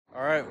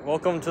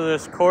Welcome to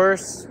this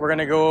course. We're going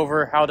to go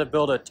over how to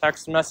build a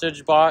text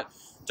message bot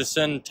to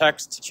send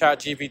text to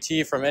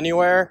ChatGPT from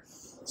anywhere.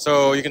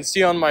 So you can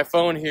see on my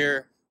phone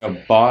here a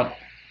bot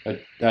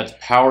that's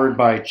powered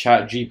by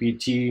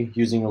ChatGPT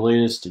using the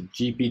latest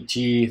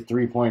GPT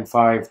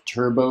 3.5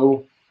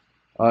 Turbo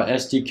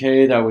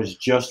SDK that was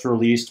just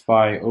released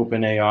by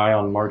OpenAI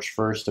on March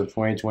 1st of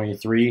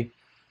 2023.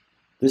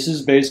 This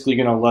is basically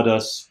going to let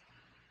us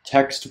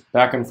text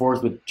back and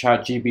forth with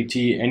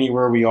ChatGPT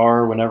anywhere we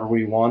are, whenever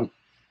we want,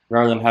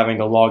 rather than having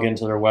to log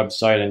into their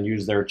website and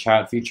use their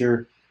chat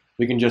feature.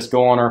 We can just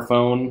go on our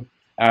phone,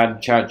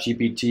 add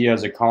ChatGPT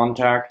as a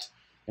contact,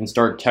 and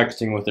start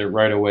texting with it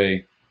right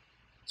away.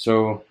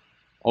 So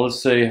I'll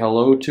just say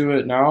hello to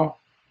it now.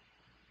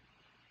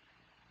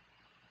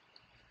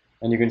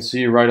 And you can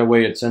see right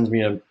away it sends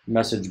me a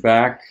message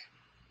back.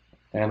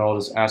 And I'll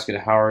just ask it,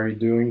 how are you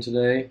doing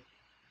today?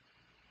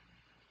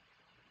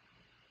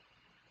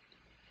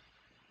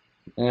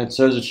 And it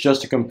says it's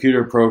just a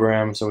computer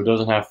program, so it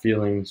doesn't have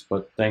feelings,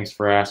 but thanks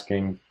for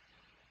asking.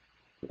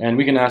 And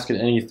we can ask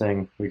it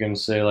anything. We can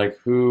say, like,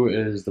 who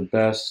is the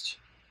best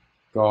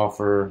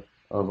golfer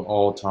of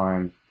all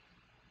time?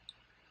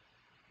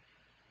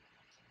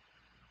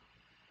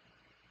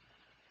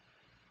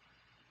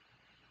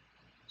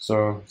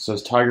 So it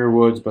says Tiger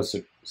Woods, but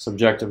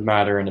subjective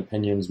matter and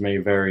opinions may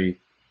vary.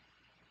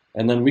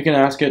 And then we can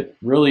ask it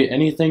really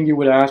anything you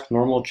would ask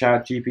normal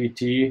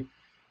ChatGPT.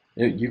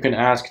 You can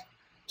ask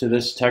to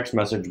this text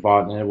message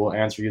bot and it will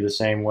answer you the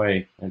same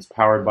way. And it's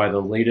powered by the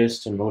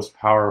latest and most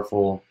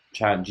powerful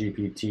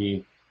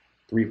ChatGPT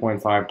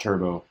 3.5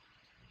 Turbo.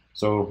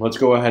 So let's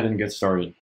go ahead and get started.